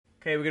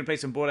Okay, we're going to play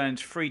some Borderlands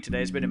 3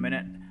 today. It's been a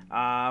minute.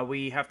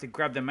 We have to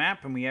grab the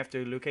map and we have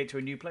to locate to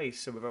a new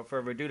place. So without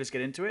further ado, let's get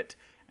into it.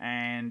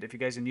 And if you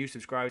guys are new,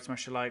 subscribe,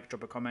 smash a like,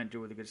 drop a comment,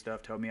 do all the good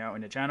stuff, tell me out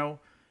in the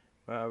channel.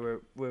 We're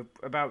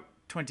about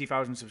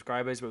 20,000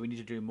 subscribers, but we need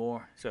to do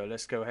more. So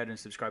let's go ahead and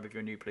subscribe if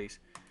you're new, please.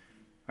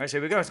 Alright, so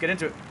here we go. Let's get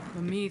into it.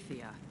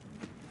 Promethea.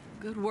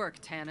 Good work,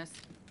 Tannis.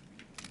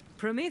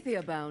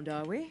 Promethea bound,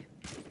 are we?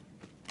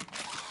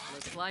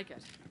 Looks like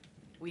it.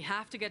 We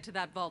have to get to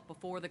that vault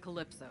before the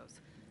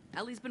Calypsos.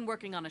 Ellie's been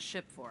working on a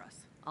ship for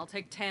us. I'll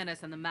take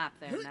Tannis and the map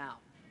there now.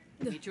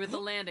 Meet you at the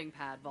landing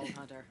pad, Vault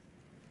Hunter.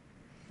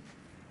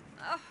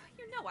 Oh,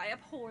 you know I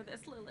abhor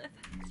this, Lilith.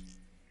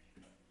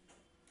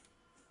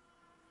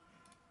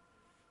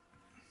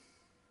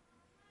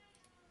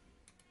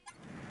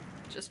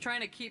 Just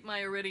trying to keep my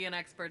Iridian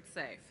expert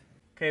safe.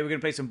 Okay, we're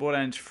going to play some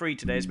Borderlands 3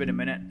 today. It's been a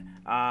minute.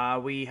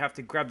 We have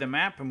to grab the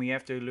map and we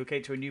have to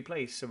locate to a new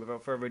place. So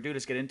without further ado,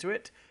 let's get into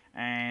it.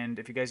 And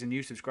if you guys are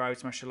new, subscribe,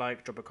 smash a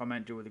like, drop a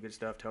comment, do all the good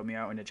stuff, tell me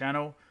out in the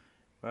channel.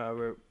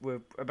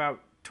 We're about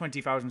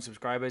 20,000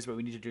 subscribers, but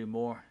we need to do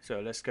more.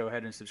 So let's go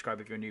ahead and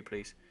subscribe if you're new,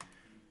 please.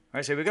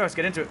 Alright, so here we go. Let's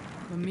get into it.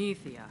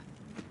 Promethea.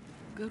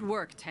 Good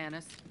work,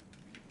 Tannis.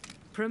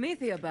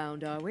 Promethea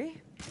bound, are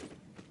we?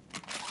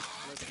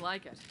 Looks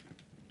like it.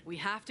 We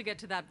have to get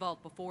to that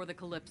vault before the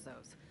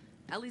Calypsos.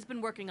 Ellie's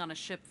been working on a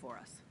ship for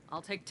us.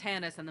 I'll take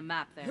Tannis and the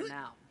map there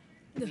now.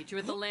 Meet you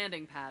at the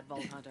landing pad,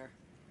 Vault Hunter.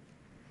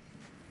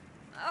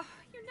 Oh,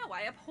 you know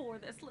I abhor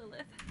this,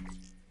 Lilith.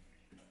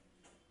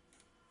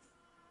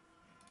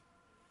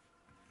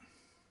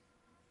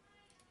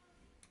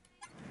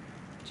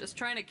 Just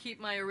trying to keep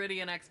my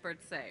Iridian expert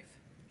safe.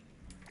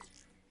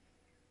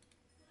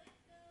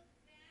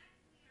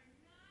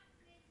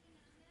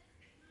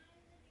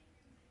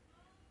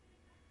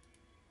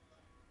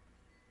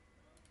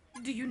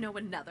 Do you know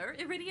another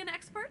Iridian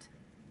expert?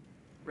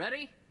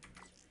 Ready?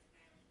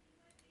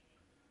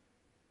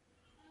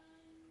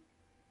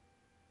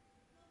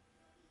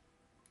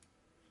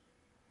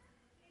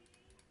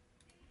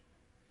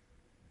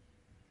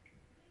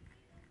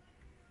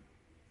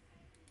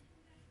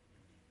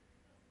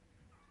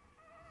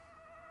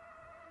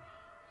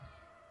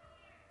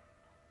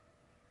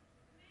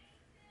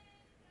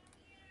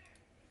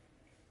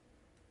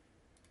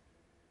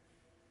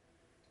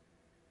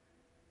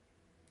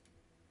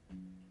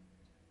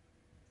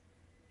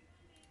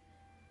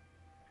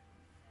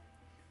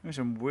 There's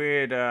some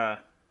weird it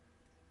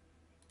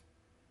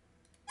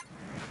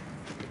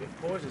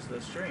pauses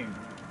the stream.